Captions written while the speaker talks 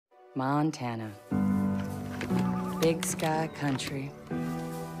Montana. Big sky country.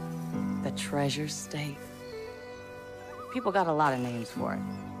 The treasure state. People got a lot of names for it.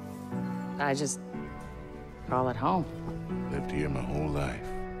 I just call it home. Lived here my whole life.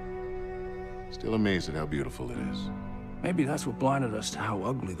 Still amazed at how beautiful it is. Maybe that's what blinded us to how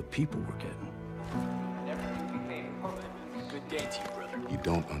ugly the people were getting. Good day to you, brother. You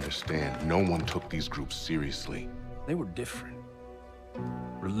don't understand. No one took these groups seriously. They were different.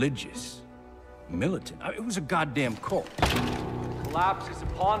 Religious. Militant. It was a goddamn cult. Collapse is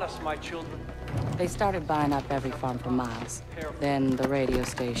upon us, my children. They started buying up every farm for miles. Then the radio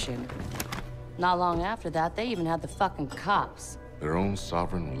station. Not long after that, they even had the fucking cops. Their own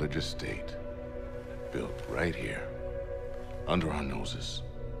sovereign religious state. Built right here. Under our noses.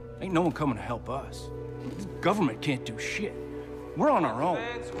 Ain't no one coming to help us. The government can't do shit. We're on our own.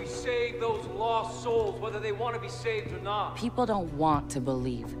 We save those lost souls, whether they want to be saved or not. People don't want to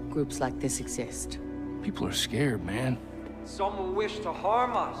believe groups like this exist. People are scared, man. Some will wish to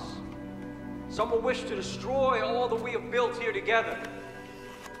harm us. Some will wish to destroy all that we have built here together.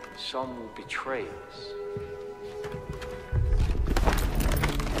 Some will betray us.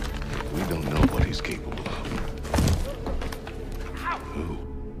 We don't know what he's capable of. Who?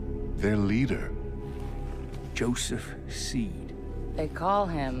 Their leader. Joseph Seed. They call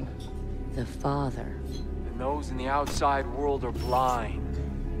him the Father. And those in the outside world are blind.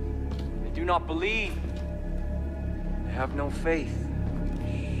 They do not believe. They have no faith.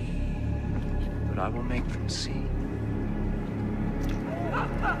 But I will make them see.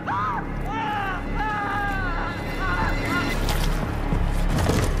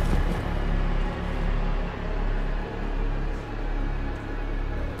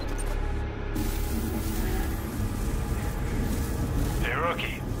 Hey,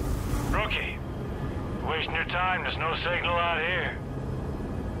 Rookie. Rookie. Wasting your time. There's no signal out here.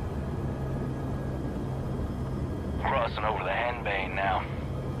 Crossing over the Henbane now.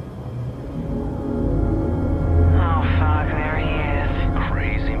 Oh, fuck, there he is.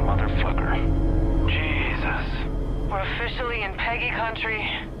 Crazy motherfucker. Jesus. We're officially in Peggy country.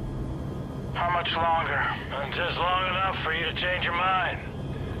 How much longer? Just long enough for you to change your mind.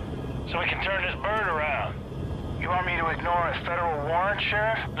 So we can turn this bird around. You want me to ignore a federal warrant,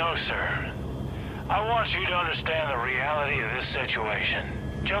 Sheriff? No, sir. I want you to understand the reality of this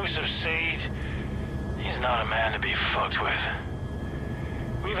situation. Joseph Seed, he's not a man to be fucked with.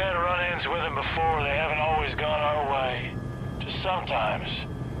 We've had run-ins with him before. They haven't always gone our way. Just sometimes.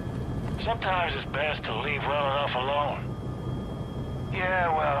 Sometimes it's best to leave well enough alone. Yeah,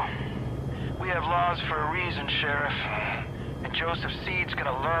 well, we have laws for a reason, Sheriff. And Joseph Seed's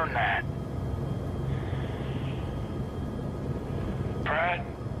gonna learn that. Pratt,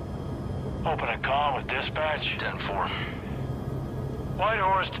 open a comm with dispatch. 10-4. White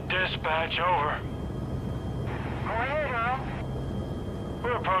Horse to dispatch, over. Go ahead, Earl.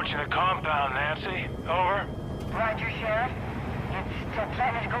 We're approaching the compound, Nancy. Over. Roger, Sheriff. You still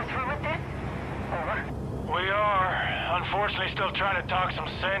planning to go through with this? Over. We are. Unfortunately, still trying to talk some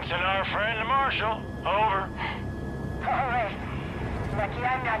sense in our friend, the Marshal. Over. All right. Lucky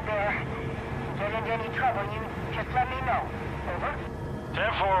I'm not there. Get into any trouble, you just let me know. Over.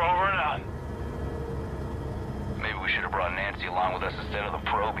 10-4, over and out. Maybe we should have brought Nancy along with us instead of the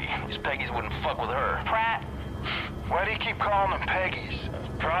Proby. These Peggies wouldn't fuck with her. Pratt. Why do you keep calling them Peggies?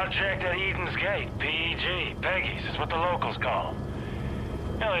 Project at Eden's Gate, PEG. Peggies is what the locals call them.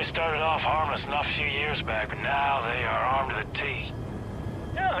 You know, they started off harmless enough a few years back, but now they are armed to the teeth.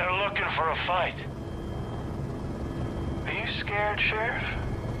 Yeah, they're looking for a fight. Are you scared, Sheriff?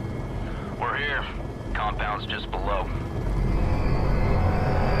 We're here. Compound's just below.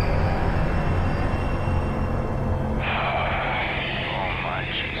 Oh, my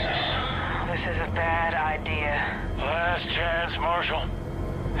Jesus. This is a bad idea. Last chance, Marshal.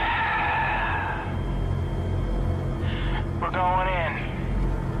 We're going in.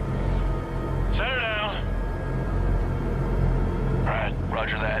 Set her down. Right,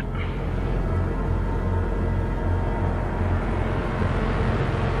 roger that.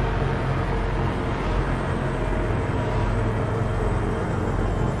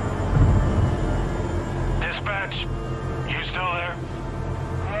 Dispatch, you still there?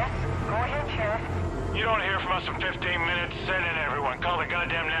 Yes? Go ahead, Sheriff. You don't hear from us in 15 minutes. Send in everyone. Call the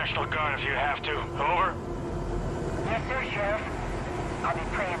goddamn National Guard if you have to. Over. Yes, sir, Sheriff. I'll be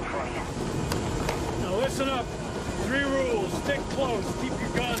praying for you. Now listen up. 3 rules. Stick close. Keep your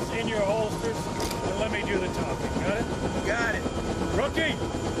guns in your holsters. And let me do the talking. Got it? Got it. Rookie!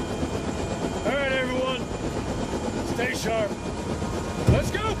 All right, everyone. Stay sharp.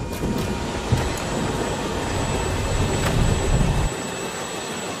 Let's go!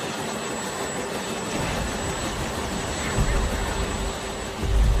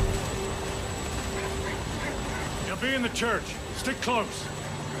 Stay in the church. Stick close.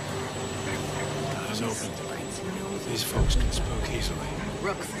 Eyes open. These folks can spook easily.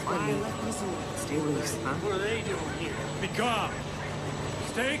 Rooks, stay loose, huh? What are they doing here? Be calm.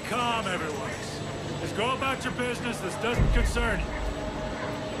 Stay calm, everyone. Just go about your business. This doesn't concern you.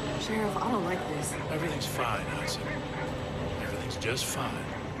 Sheriff, I don't like this. Everything's fine, Hudson. Everything's just fine.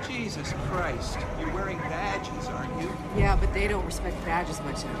 Jesus Christ. You're wearing badges, aren't you? Yeah, but they don't respect badges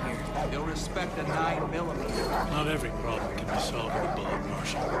much in here. They'll respect a 9mm. Not every problem can be solved with a bullet,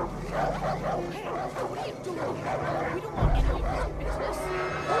 Marshal. Hey, what are you doing here? We don't want any of your business.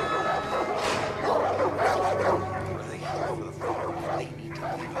 They need to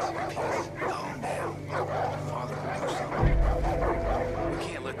leave us in peace. Calm down. Father will do something. We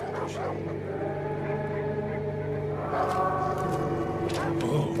can't let them push it.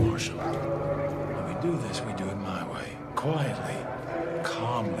 Whoa, Marshal. When we do this, we do it my way. Quietly.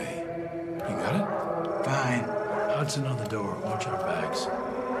 Calmly. You got it? Fine. Hudson on the door. Watch our backs.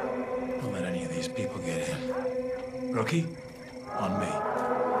 Don't let any of these people get in. Rookie, on me.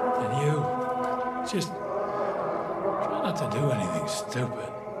 And you, just try not to do anything stupid.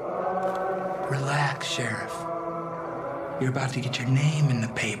 Relax, Sheriff. You're about to get your name in the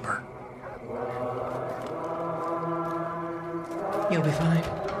paper. You'll be fine.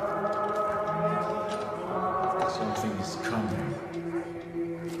 Something is coming.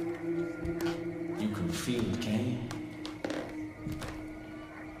 You can feel it, can you?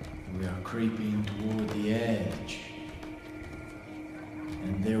 We are creeping toward the edge.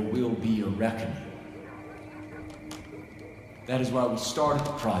 And there will be a reckoning. That is why we started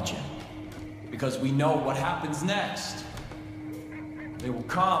the project. Because we know what happens next. They will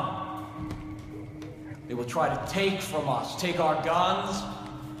come. They will try to take from us, take our guns,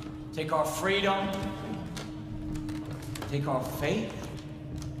 take our freedom, take our faith.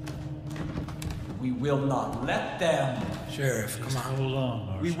 We will not let them. Sheriff, come on. Hold on,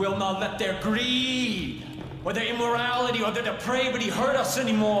 Marshal. We will not let their greed, or their immorality, or their depravity hurt us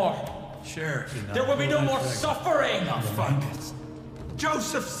anymore. Sheriff, there will be no more suffering. Oh, fuck it.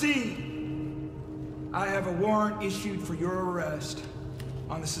 Joseph C. I have a warrant issued for your arrest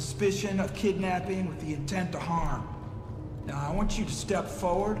on the suspicion of kidnapping with the intent to harm. Now, I want you to step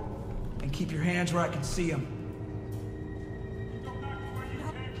forward and keep your hands where I can see them.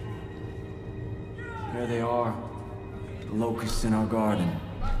 There they are, the locusts in our garden.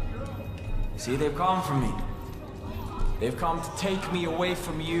 See, they've come for me. They've come to take me away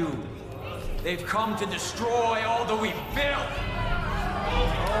from you. They've come to destroy all that we've built.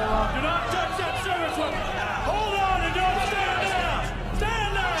 Do not touch that service weapon! Hold on and don't stand down!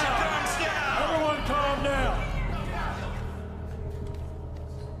 Stand down! Everyone calm down!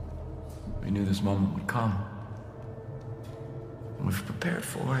 We knew this moment would come. And we've prepared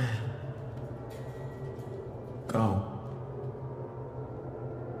for it. Go.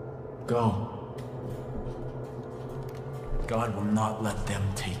 Go. God will not let them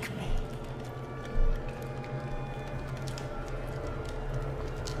take me.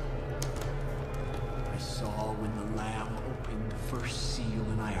 I saw when the Lamb opened the first seal,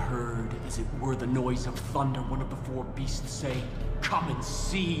 and I heard, as it were the noise of thunder, one of the four beasts say, "Come and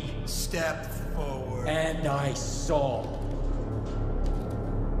see." Step forward. And I saw.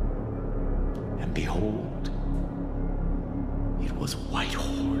 And behold, it was a white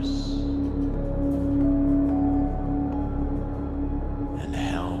horse. And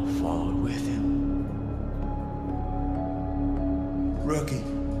hell followed with him. Rookie,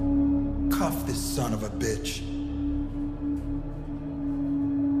 cuff this son of a bitch.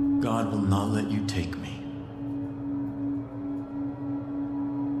 God will not let you take me.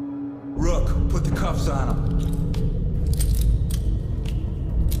 Rook, put the cuffs on him.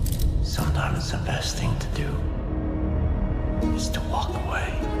 Sometimes the best thing to do is to walk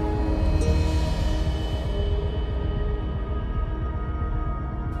away.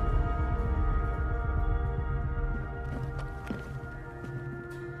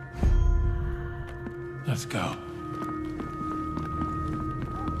 Let's go.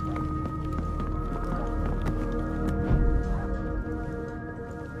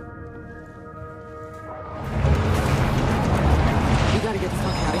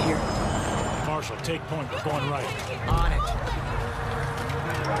 Marshal, take point. We're going right. On it.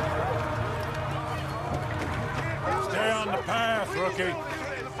 Stay on the path, rookie.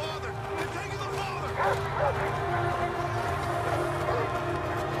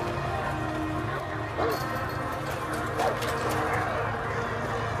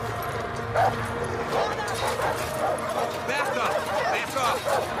 Back up! Back up!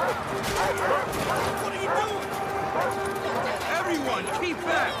 What are you doing? Everyone, keep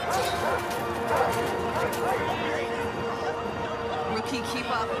back! Rookie, keep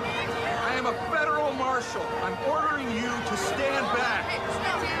up. I am a federal marshal. I'm ordering you to stand back. Hey,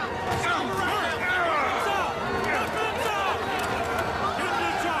 slow down.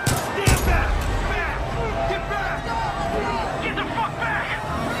 Stand back! Back! Get back! Get the fuck back!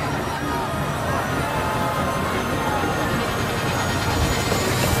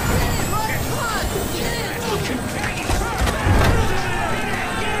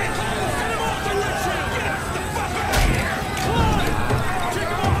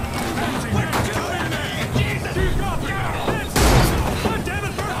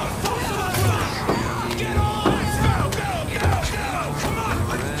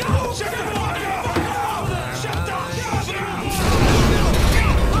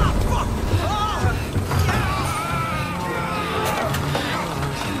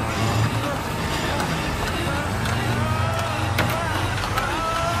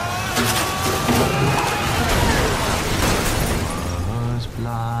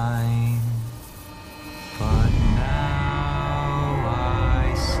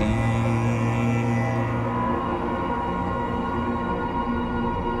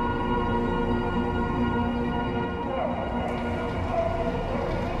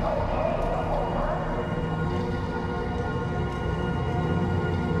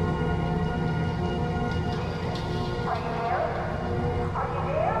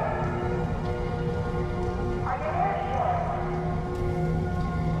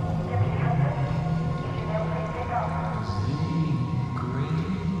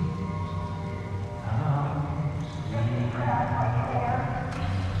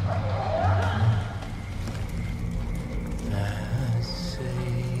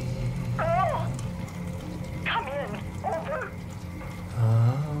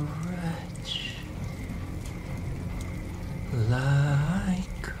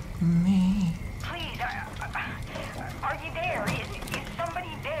 Like me. Please, are you there? Is somebody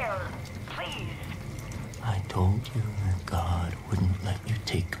there? Please. I told you that God wouldn't let you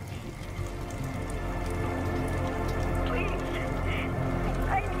take me. Please.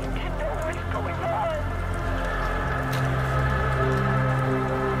 I need to know what's going on.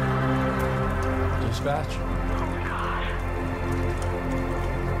 Dispatch.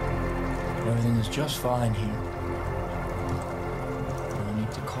 Everything is just fine here. No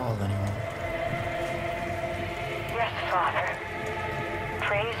need to call anyone. Yes, Father.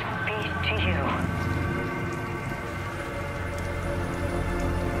 Praise be to you.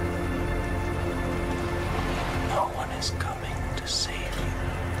 No one is coming to save you.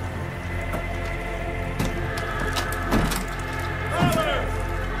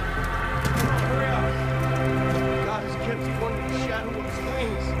 Hurry up! God has kept you under the shadow of his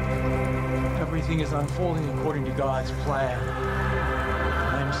wings. Everything is unfolding according to God's plan.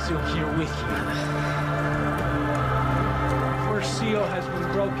 I am still here with you. The first seal has been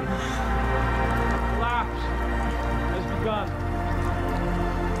broken. Collapse has begun.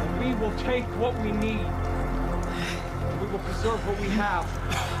 And we will take what we need. We will preserve what we have.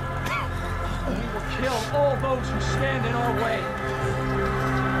 And we will kill all those who stand in our way.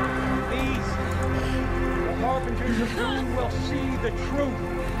 These, the harbingers of doom, will see the truth.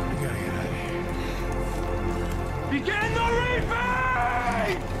 We gotta get out of here. Begin the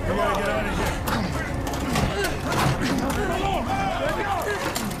reaping! We gotta get out of here.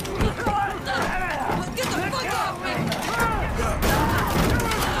 Get the fuck off me!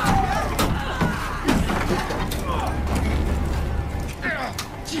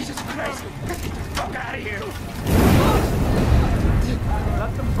 Jesus Christ! Get the fuck out of here!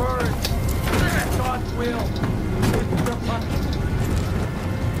 Let them burn. That's God's will. It's their punishment.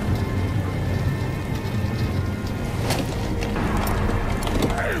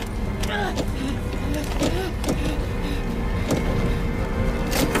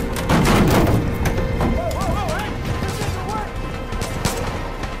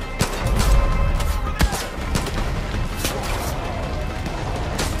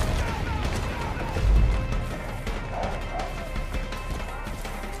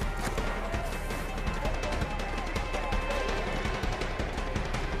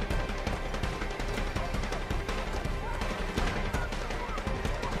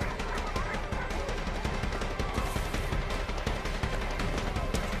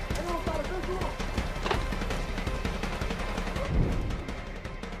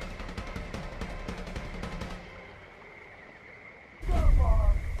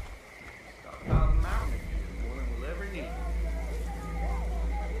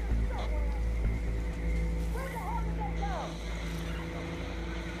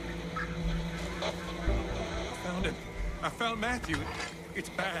 I found Matthew. It's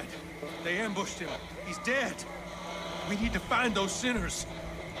bad. They ambushed him. He's dead. We need to find those sinners.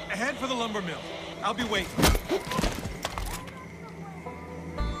 Head for the lumber mill. I'll be waiting.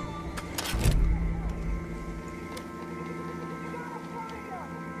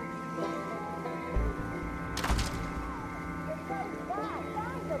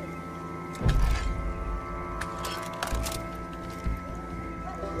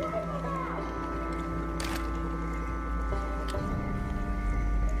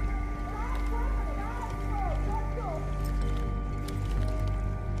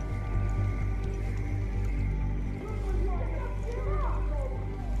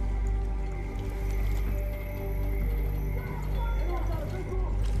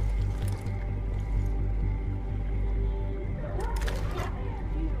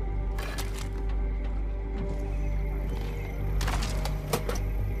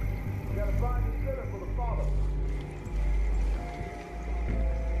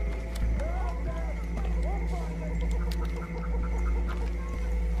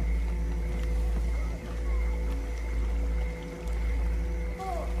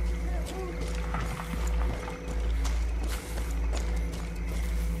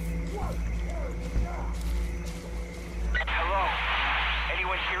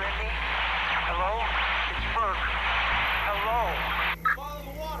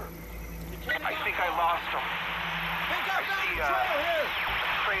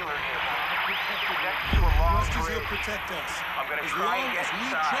 Protect us. I'm gonna as try long and get as we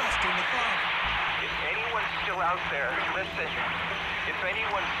inside. trust in the Father. If anyone's still out there, listen. If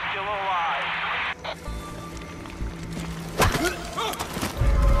anyone's still alive.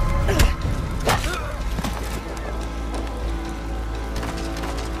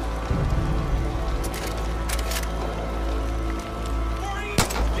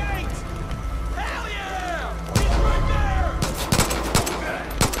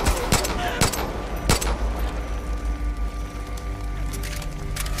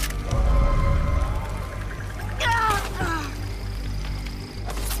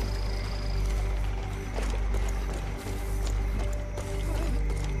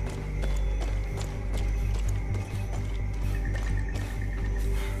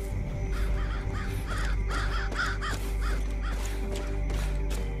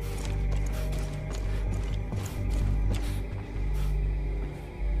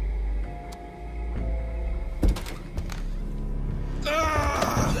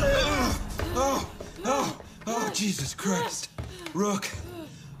 Jesus Christ. Rook,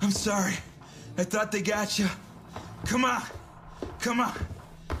 I'm sorry. I thought they got you. Come on. Come on.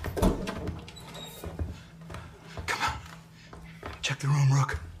 Come on. Check the room,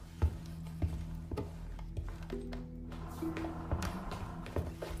 Rook.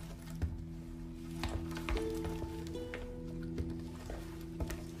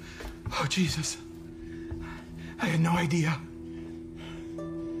 Oh, Jesus. I had no idea.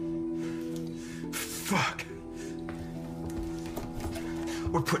 Fuck.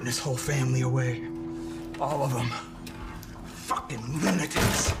 We're putting this whole family away. All of them. Fucking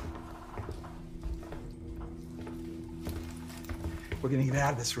lunatics. We're gonna get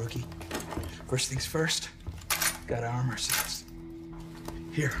out of this, Rookie. First things first, gotta arm ourselves.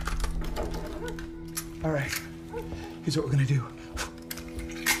 Here. All right, here's what we're gonna do.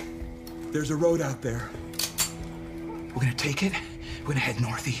 There's a road out there. We're gonna take it, we're gonna head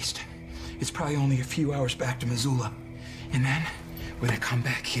northeast. It's probably only a few hours back to Missoula. And then we're gonna come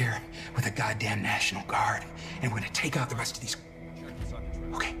back here with a goddamn National Guard, and we're gonna take out the rest of these.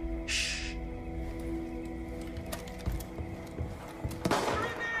 Okay, shh.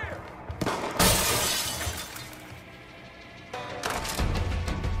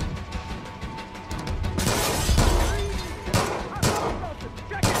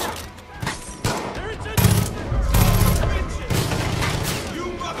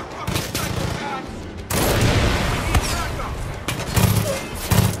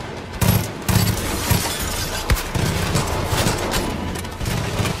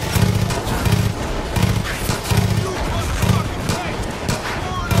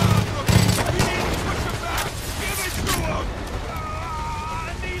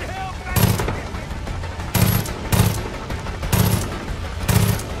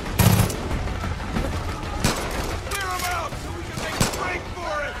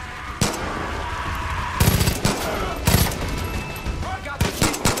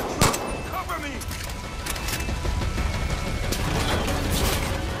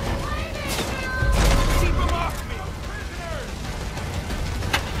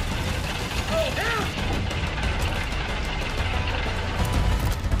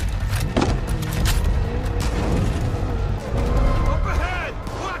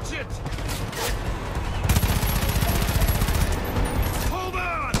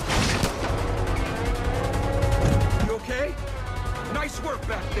 Nice work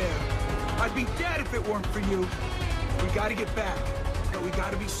back there. I'd be dead if it weren't for you. We gotta get back, but we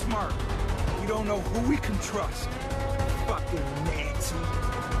gotta be smart. We don't know who we can trust. Fucking Nancy.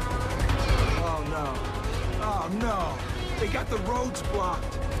 Oh no. Oh no. They got the roads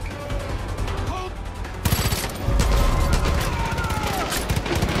blocked. Hold!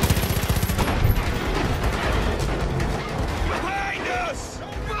 Behind us!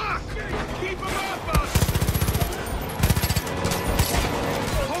 Fuck! Keep them off us!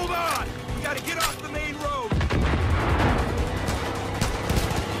 Hold on! We gotta get off the main road.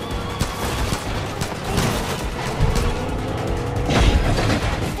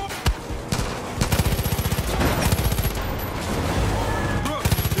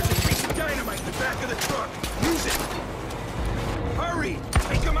 Back of the truck. Use it. Hurry!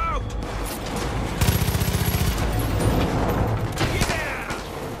 Take him out! Yeah!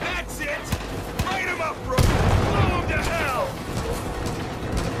 That's it! Light him up, bro! Blow him to hell!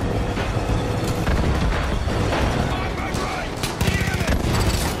 On my right! Damn it!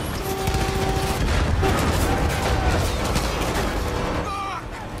 Fuck!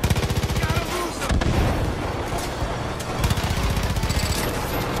 Gotta lose him!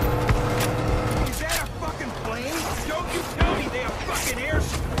 Don't you tell me they have fucking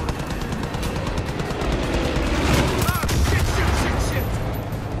airship! Ah, shit!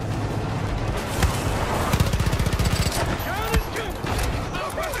 Count is good!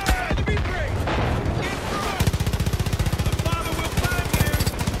 Over there! To be brave! In front! The father will find you!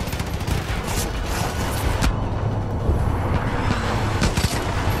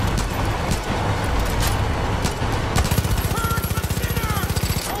 Hurt the sinner!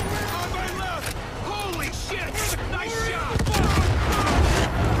 On my left! Holy shit! Nice shot!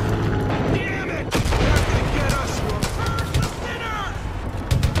 Damn it! They're gonna get us! Hurt the sinner!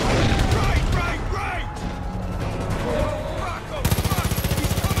 Right! Oh fuck!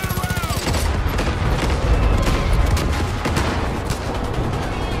 He's coming around!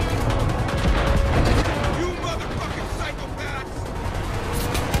 You motherfucking psychopaths!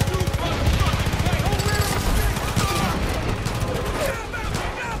 You motherfucking hey,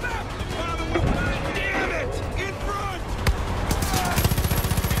 Jump out! The father will find you! Damn it! In front!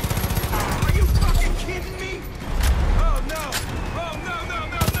 Are you fucking kidding me? Oh no!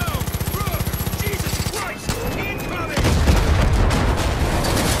 Brooke! Jesus Christ! Incoming!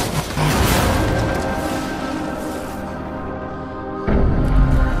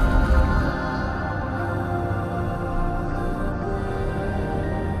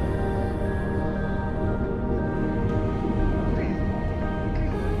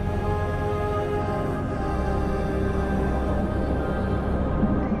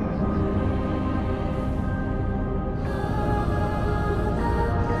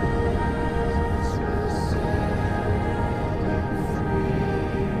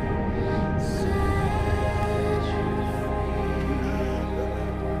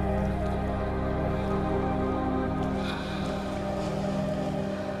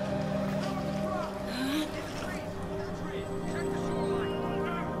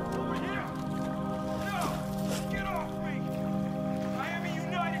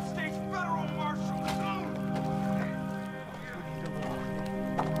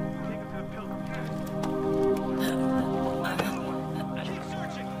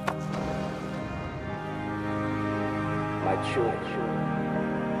 My children,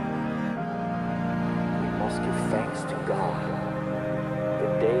 we must give thanks to God. The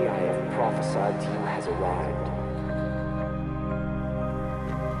day I have prophesied to you has arrived.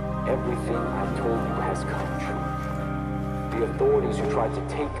 Everything I told you has come true. The authorities who tried to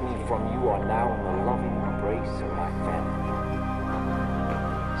take me from you are now in the loving embrace of my family.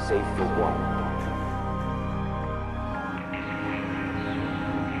 Save for one.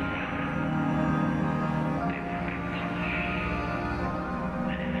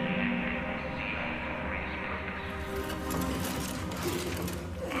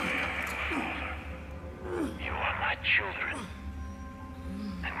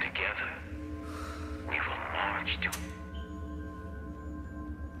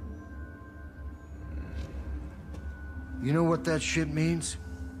 You know what that shit means?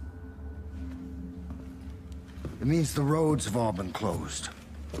 It means the roads have all been closed.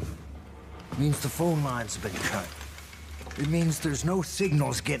 It means the phone lines have been cut. It means there's no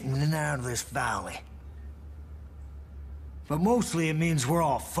signals getting in and out of this valley. But mostly it means we're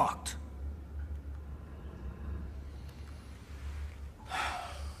all fucked.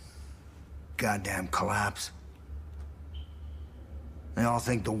 Goddamn collapse. They all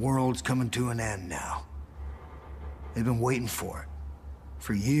think the world's coming to an end now. They've been waiting for it.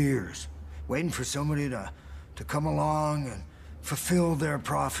 For years. Waiting for somebody to come along and fulfill their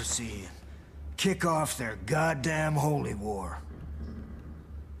prophecy, and kick off their goddamn holy war.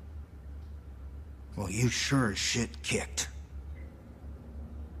 Well, you sure as shit kicked.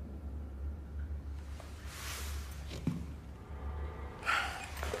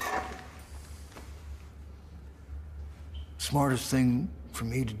 Smartest thing for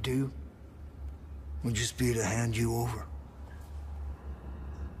me to do would just be to hand you over.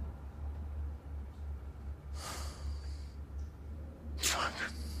 Fuck.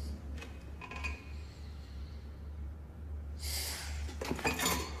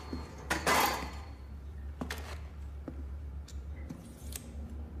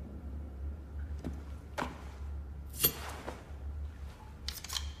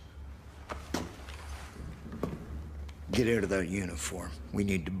 Get out of that uniform. We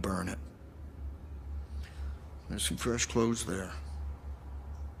need to burn it. There's some fresh clothes there.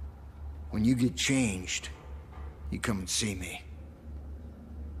 When you get changed, you come and see me.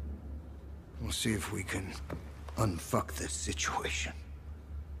 We'll see if we can unfuck this situation.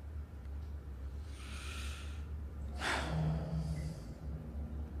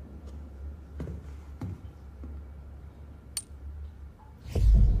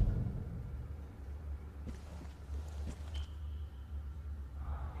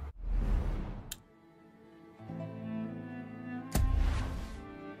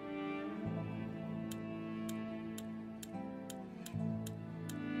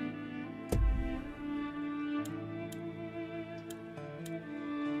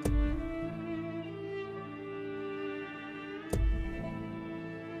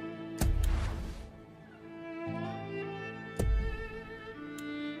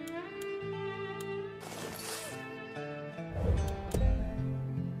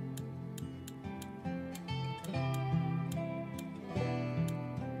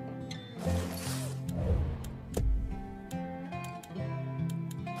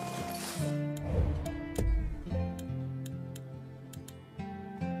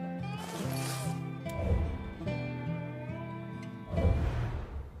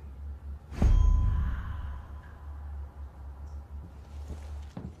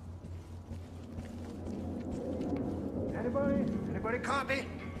 Anybody copy?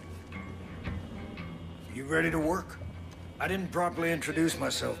 You ready to work? I didn't properly introduce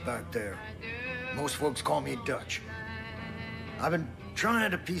myself back there. Most folks call me Dutch. I've been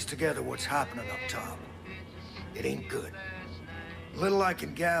trying to piece together what's happening up top. It ain't good. Little I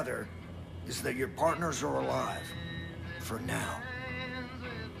can gather is that your partners are alive. For now.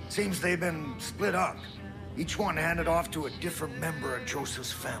 Seems they've been split up. Each one handed off to a different member of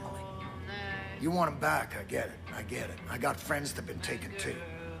Joseph's family. You want them back, I get it. I got friends that've been taken too.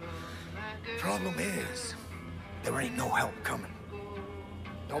 Problem is, there ain't no help coming.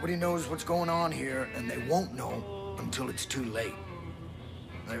 Nobody knows what's going on here, and they won't know until it's too late.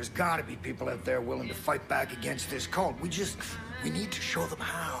 There's gotta be people out there willing to fight back against this cult. We need to show them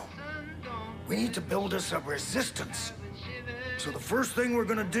how. We need to build us a resistance. So the first thing we're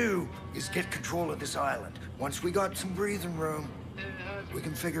gonna do is get control of this island. Once we got some breathing room, we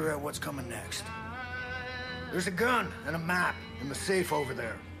can figure out what's coming next. There's a gun and a map in the safe over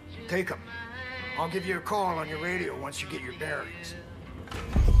there. Take them. I'll give you a call on your radio once you get your bearings.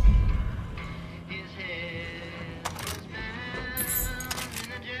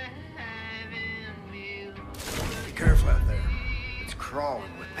 Be careful out there. It's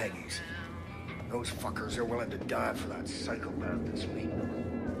crawling with Peggies. Those fuckers are willing to die for that psychopath that's leading them.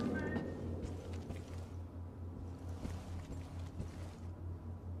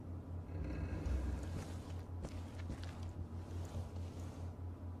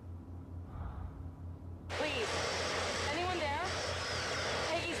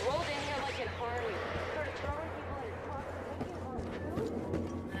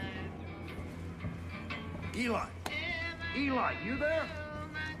 Eli, you there?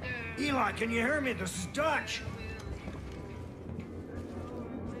 Eli, can you hear me? This is Dutch.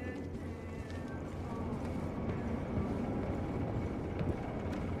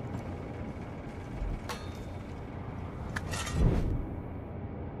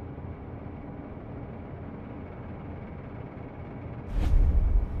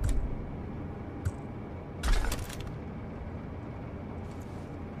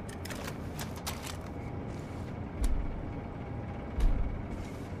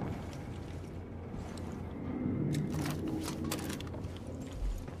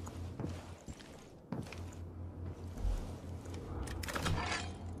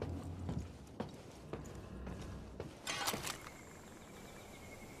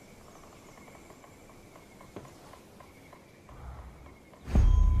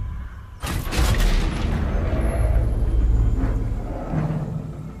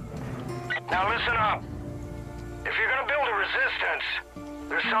 Now listen up. If you're gonna build a resistance,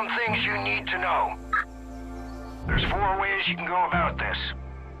 there's some things you need to know. There's 4 ways you can go about this.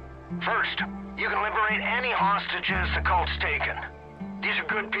 First, you can liberate any hostages the cult's taken. These are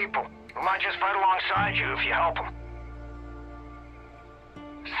good people who might just fight alongside you if you help them.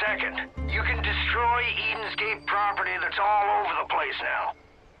 Second, you can destroy Eden's Gate property that's all over the place now.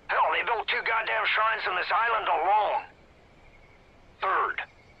 Hell, they built 2 goddamn shrines on this island alone. Third,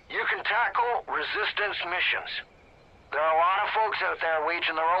 you can tackle resistance missions. There are a lot of folks out there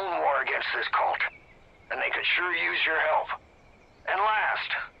waging their own war against this cult, and they could sure use your help. And last,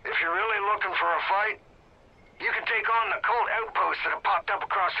 if you're really looking for a fight, you can take on the cult outposts that have popped up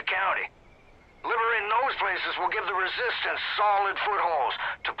across the county. Liberating those places will give the resistance solid footholds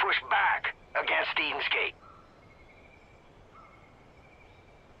to push back against Eden's Gate.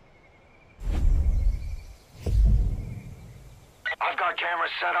 I've got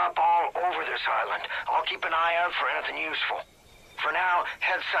cameras set up all over this island. I'll keep an eye out for anything useful. For now,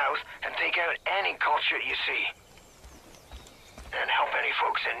 head south and take out any cult shit you see. And help any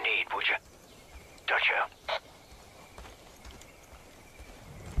folks in need, would you? Dutch out.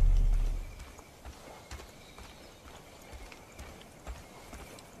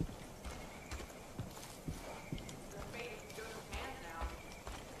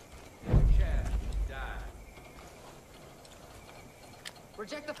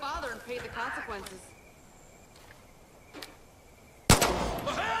 Reject the father and pay the consequences.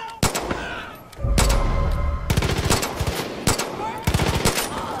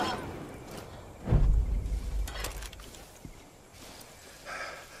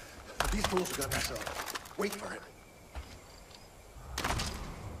 These fools are gonna mess up. Wait for it.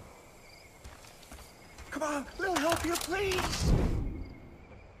 Come on, we'll help you, please.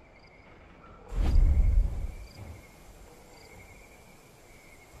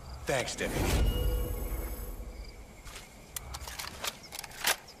 Thanks, Deputy.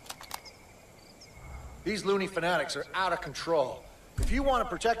 These loony fanatics are out of control. If you want to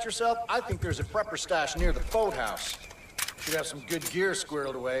protect yourself, I think there's a prepper stash near the boathouse. Should have some good gear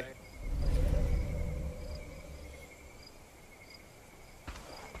squirreled away.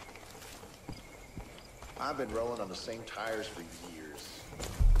 I've been rolling on the same tires for years.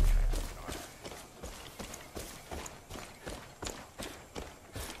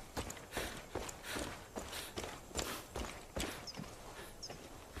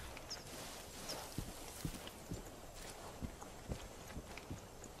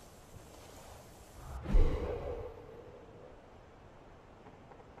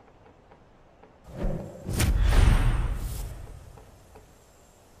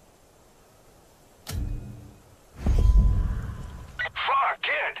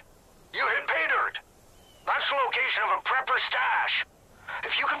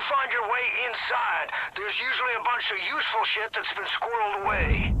 There's usually a bunch of useful shit that's been squirreled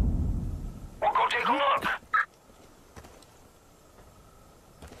away. We'll go take a look.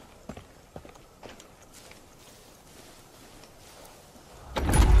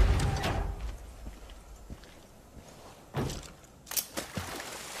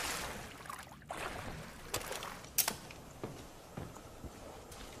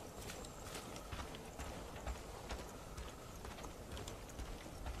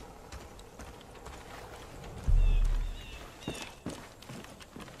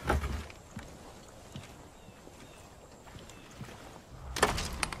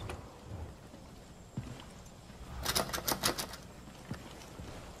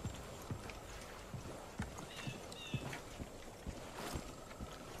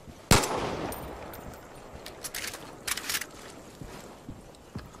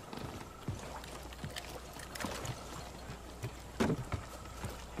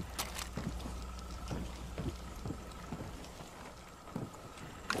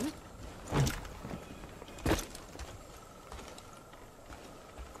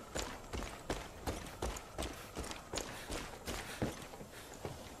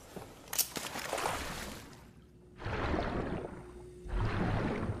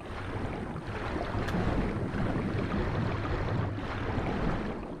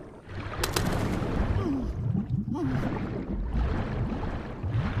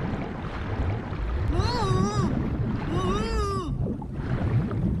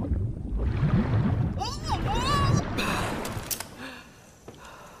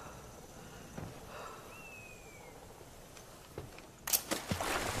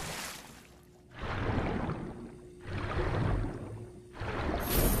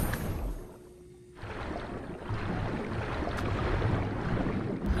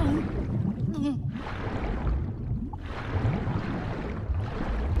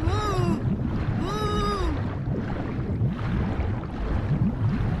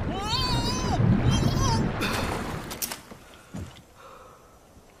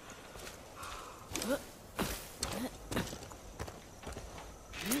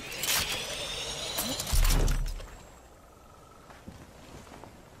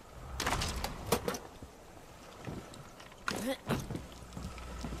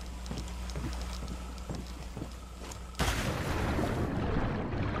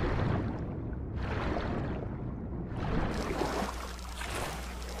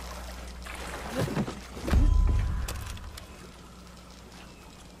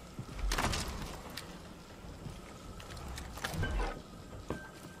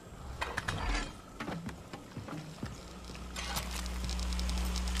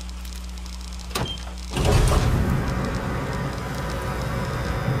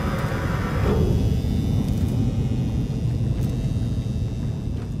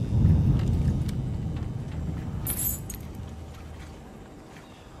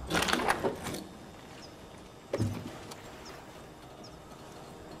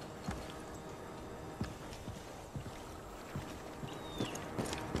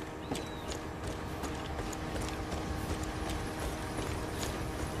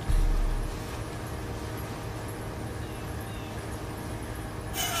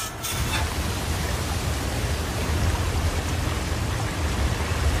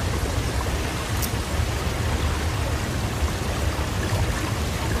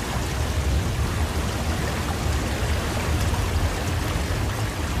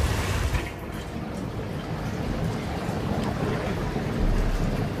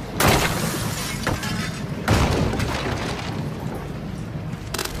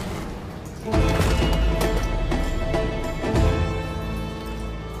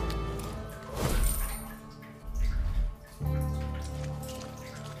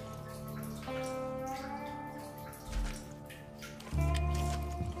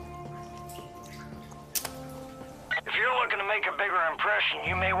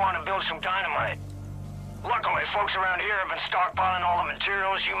 You may want to build some dynamite. Luckily, folks around here have been stockpiling all the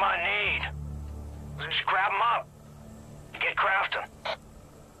materials you might need. Just grab them up. Get crafting.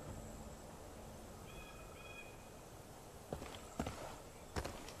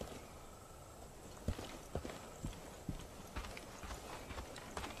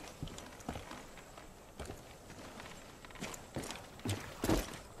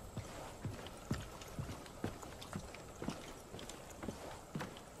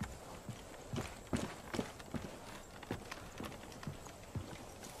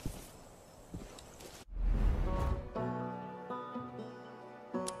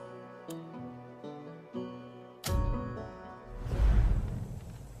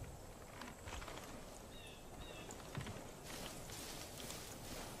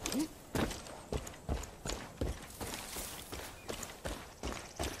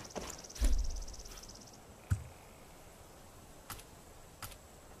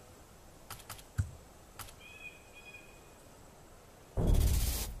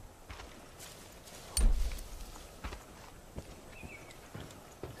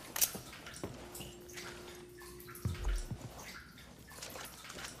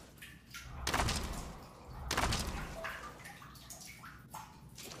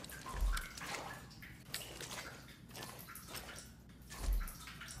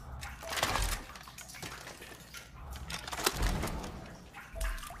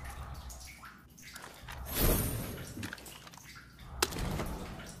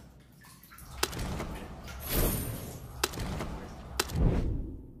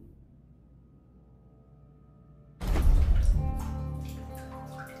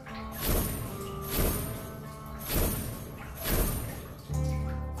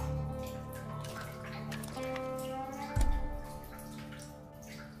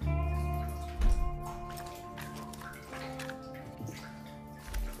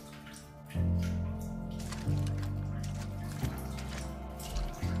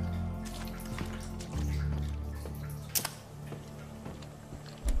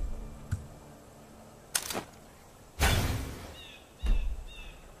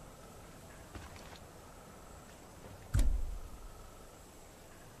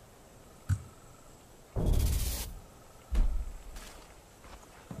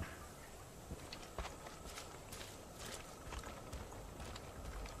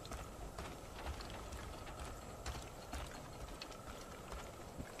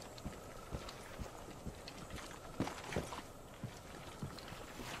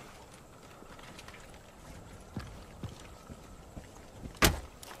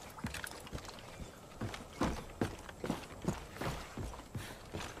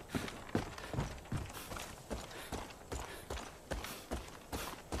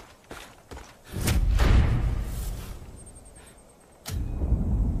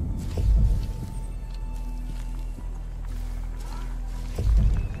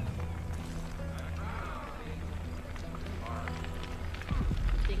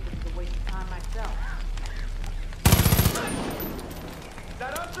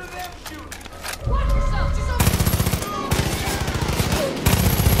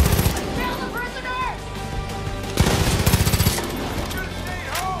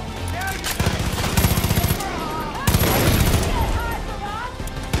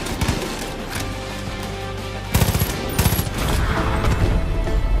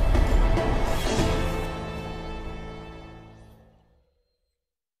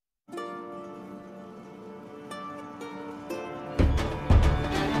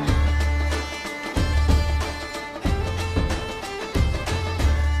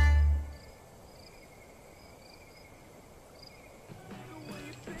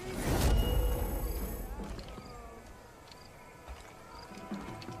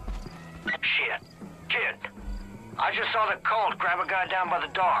 saw the cult grab a guy down by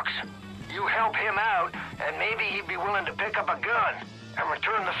the docks. You help him out, and maybe he'd be willing to pick up a gun and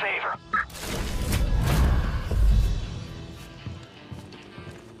return the favor.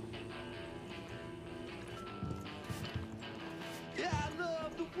 Yeah, I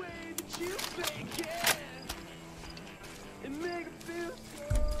love the way that you make it. It make it feel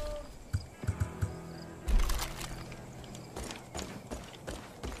so.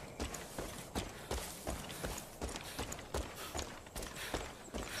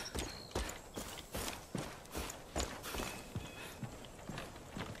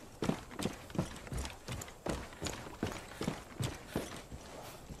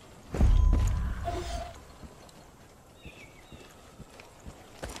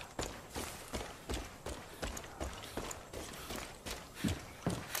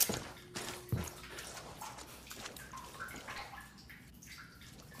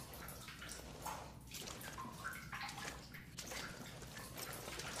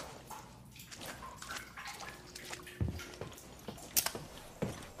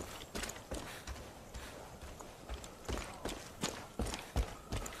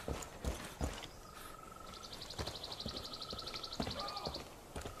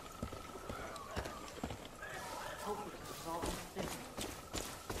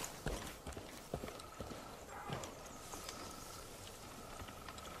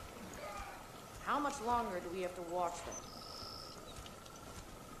 How much longer do we have to watch them?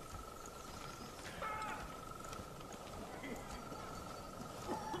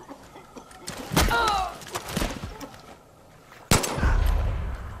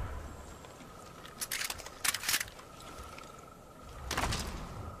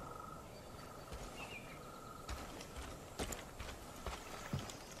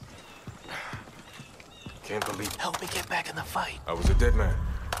 Can't believe. Help me get back in the fight. I was a dead man.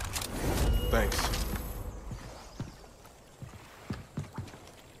 Thanks.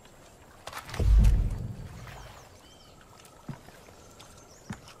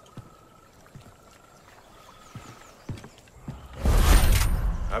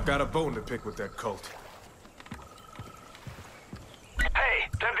 I've got a bone to pick with that cult. Hey,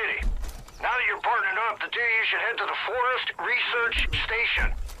 deputy. Now that you're partnered up, the two of you should head to the Forest Research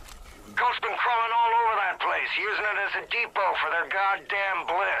Station. Cult's been crawling all over that place, using it as a depot for their goddamn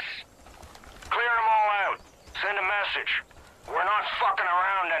bliss. Clear them all out. Send a message. We're not fucking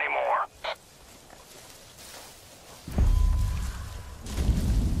around anymore.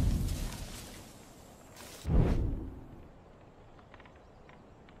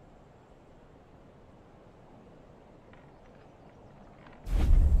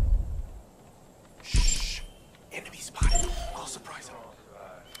 Shh. Enemy spotted. I'll surprise him.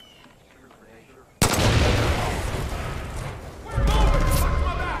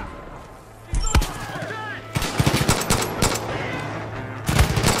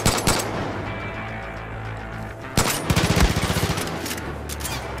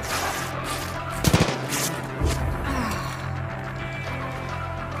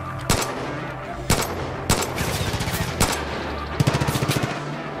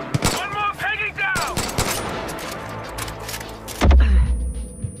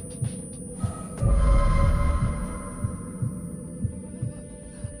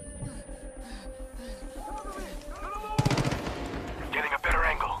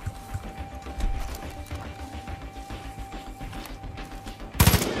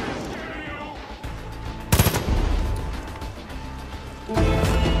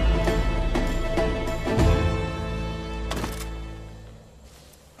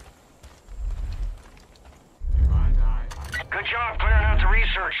 Good job clearing out the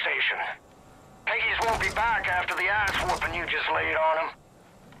research station. Peggy's won't be back after the ass whooping you just laid on him.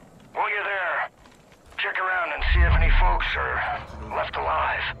 While you're there, check around and see if any folks are left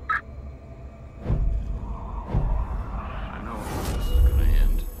alive. I know how this is gonna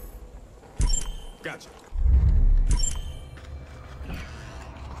end. Gotcha.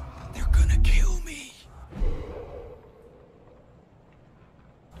 They're gonna kill me.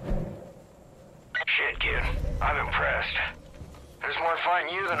 Shit, kid. I'm impressed. There's more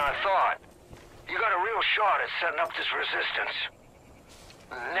fighting you than I thought. You got a real shot at setting up this resistance.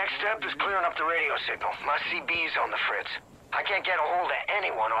 Next step is clearing up the radio signal. My CB's on the fritz. I can't get a hold of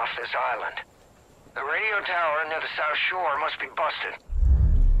anyone off this island. The radio tower near the South Shore must be busted.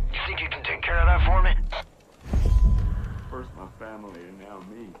 You think you can take care of that for me? First my family and now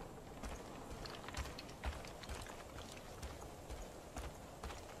me.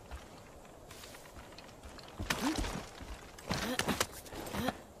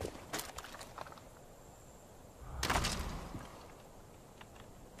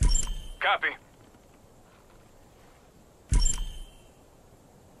 Copy.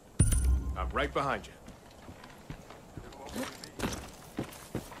 I'm right behind you.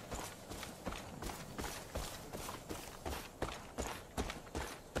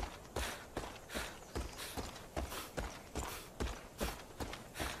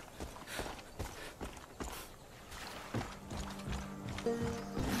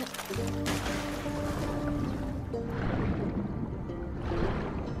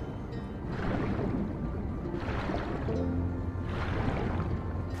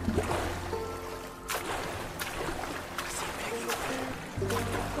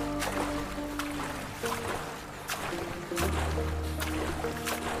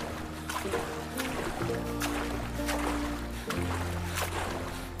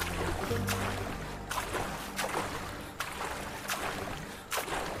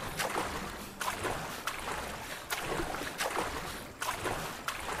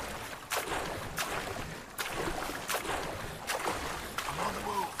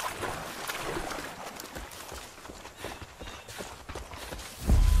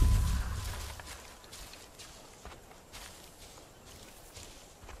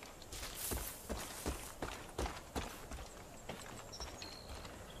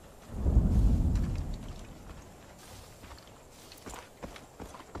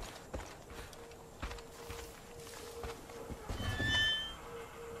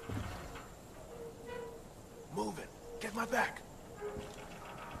 Get my back.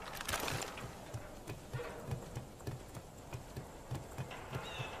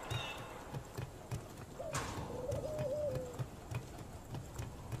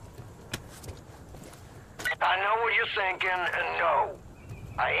 I know what you're thinking, and no.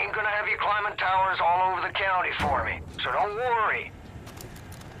 I ain't gonna have you climbing towers all over the county for me, so don't worry.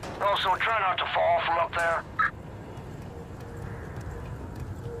 Also, try not to fall from up there.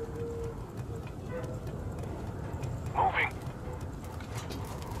 Moving.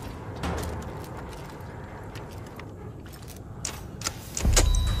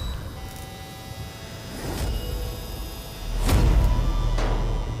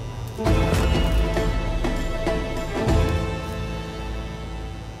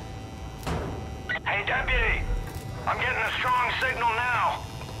 Hey, Deputy. I'm getting a strong signal now.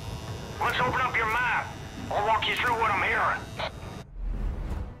 Let's open up your map. I'll walk you through what I'm hearing.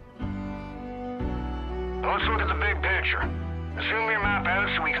 Let's look at the big picture. Zoom your map out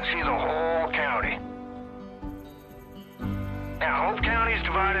so we can see the whole county. Now, Hope County is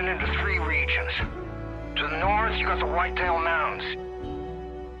divided into 3 regions. To the north, you got the Whitetail Mountains.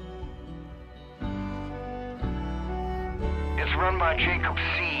 It's run by Jacob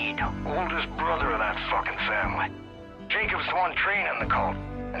Seed, oldest brother of that fucking family. Jacob's the one training the cult,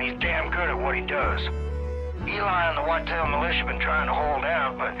 and he's damn good at what he does. Eli and the Whitetail Militia have been trying to hold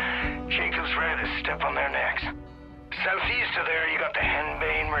out, but Jacob's ready to step on their necks. Southeast of there, you got the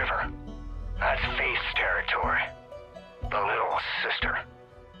Henbane River. That's Faith's territory. The Little Sister.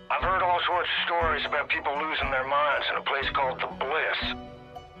 I've heard all sorts of stories about people losing their minds in a place called the Bliss.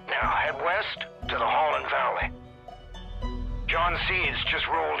 Now, head west to the Holland Valley. John Seeds just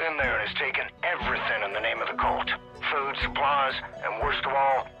rolled in there and has taken everything in the name of the cult. Food, supplies, and worst of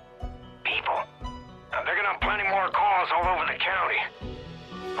all, people. Now, they're gonna have plenty more calls all over the county.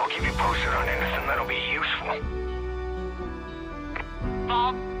 I'll keep you posted on anything that'll be useful.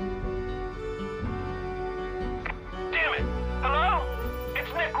 Bob? Damn it! Hello?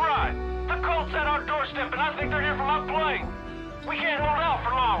 It's Nick Rod. The cult's at our doorstep, and I think they're here for my plane. We can't hold out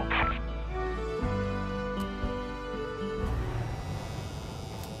for long.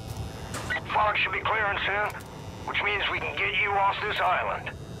 Fog should be clearing soon, which means we can get you off this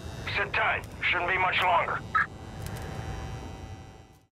island. Sit tight. Shouldn't be much longer.